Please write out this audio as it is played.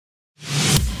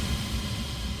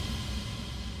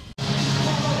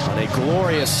A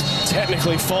glorious,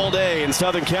 technically fall day in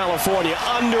Southern California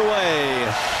underway.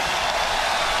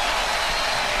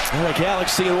 LA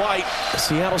Galaxy in white,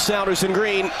 Seattle Sounders in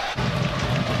green.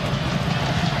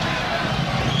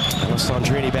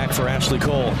 Alessandrini back for Ashley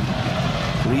Cole.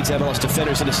 Leads MLS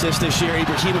defenders in assists this year.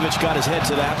 Ibrahimovic got his head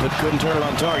to that, but couldn't turn it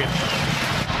on target.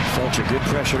 Fulcher, good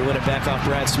pressure to win it back off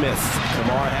Brad Smith.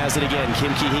 Kamara has it again.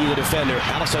 Kim Ki-hee, the defender.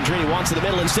 Alessandrini wants in the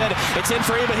middle instead. It's in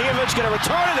for Ibrahimovic. Going to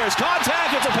return it. There's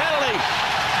contact. It's a penalty.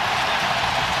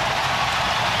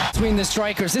 Between the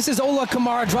strikers, this is Ola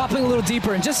Kamara dropping a little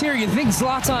deeper, and just here you think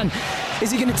Zlatan, is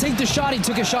he going to take the shot? He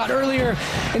took a shot earlier.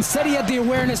 Instead he had the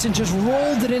awareness and just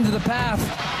rolled it into the path.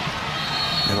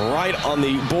 And right on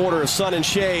the border of sun and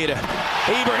shade,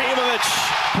 Ibrahimovic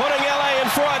putting LA in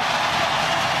front.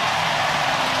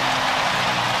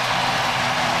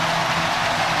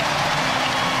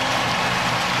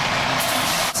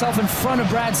 In front of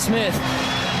Brad Smith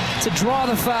to draw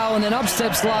the foul, and then up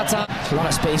steps Zlatan. A lot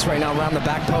of space right now around the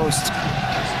back post.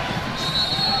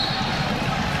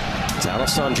 It's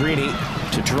Alessandrini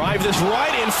to drive this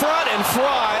right in front and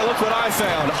fry. Look what I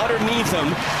found underneath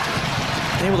him.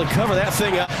 Able to cover that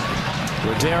thing up.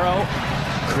 Rodero,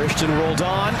 Christian rolled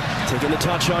on, taking the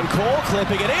touch on Cole,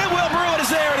 clipping it in. Will Bruin is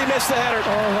there, and he missed the header.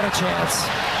 Oh, what a chance.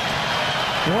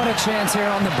 What a chance here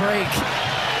on the break.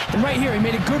 And right here, he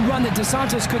made a good run that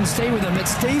DeSantos couldn't stay with him. It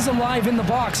stays alive in the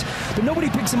box, but nobody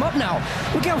picks him up now.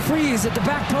 Look how free he is at the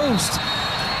back post.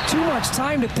 Too much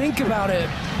time to think about it.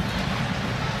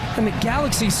 And the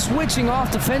Galaxy switching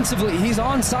off defensively. He's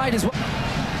onside as well.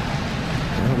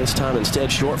 Well, this time instead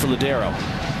short for Ladero.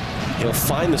 He'll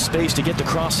find the space to get the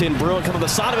cross in. Bruin coming to the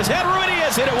side of his head.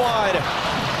 Ruidiaz hit it wide.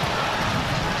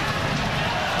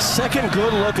 Second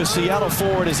good look a Seattle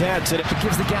forward has had today. It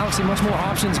gives the Galaxy much more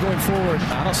options going forward.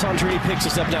 Alessandrini picks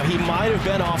us up now. He might have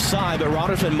been offside, but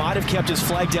Rodersman might have kept his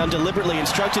flag down, deliberately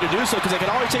instructed to do so, because they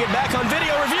can always take it back on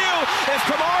video review if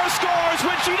Kamara scores,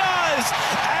 which he does.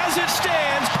 As it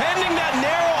stands, pending that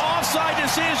narrow offside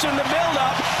decision, the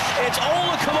build-up, it's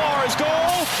Ola Kamara's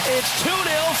goal. It's 2-0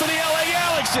 for the LA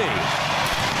Galaxy.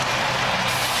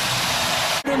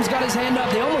 Got his hand up.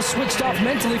 They almost switched off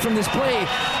mentally from this play.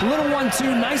 Little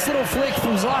 1-2, nice little flick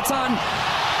from Zlatan.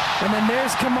 And then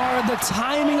there's Kamara. The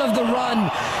timing of the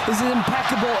run is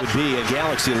impeccable. Would be a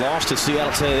Galaxy lost to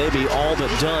Seattle today. They'd be all but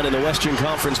done in the Western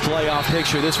Conference playoff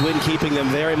picture. This win keeping them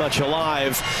very much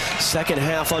alive. Second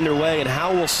half underway, and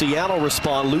how will Seattle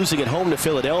respond, losing at home to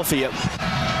Philadelphia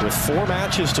with 4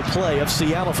 matches to play of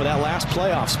Seattle for that last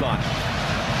playoff spot.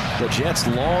 The Jets'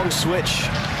 long switch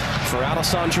for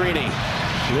Alessandrini.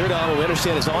 Leardon, we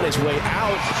understand, is on his way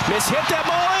out. Hit that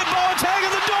ball in. Boateng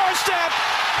on the doorstep.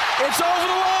 It's over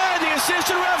the line. The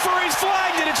assistant referee's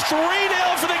flagged it. It's 3-0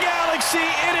 for the Galaxy.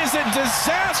 It is a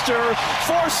disaster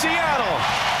for Seattle.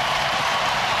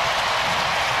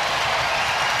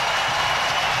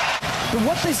 But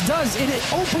what this does, it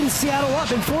opens Seattle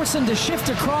up and forces them to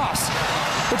shift across.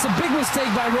 It's a big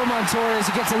mistake by Roman Torres.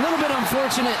 It gets a little bit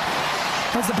unfortunate.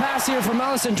 As the pass here from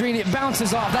Alessandrini, it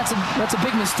bounces off. That's a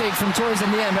big mistake from Torres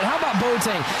in the end. But how about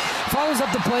Boateng? Follows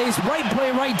up the plays, right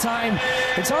play, right time.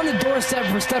 It's on the doorstep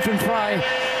for Stephen Fry,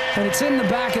 and it's in the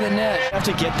back of the net. They have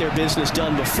to get their business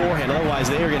done beforehand, otherwise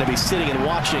they are going to be sitting and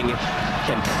watching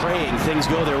and praying things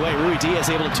go their way. Ruidiaz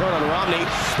able to turn on Romney.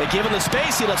 They give him the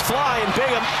space. He lets fly, and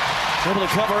Bingham able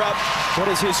to cover up what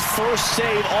is his first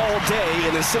save all day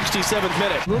in the 67th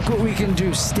minute. Look what we can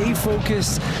do. Stay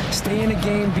focused, stay in a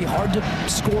game, be hard to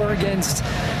score against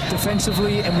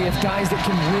defensively, and we have guys that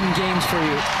can win games for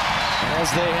you. As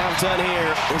they have done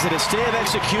here. Is it a stay of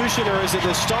execution, or is it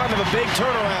the start of a big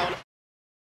turnaround?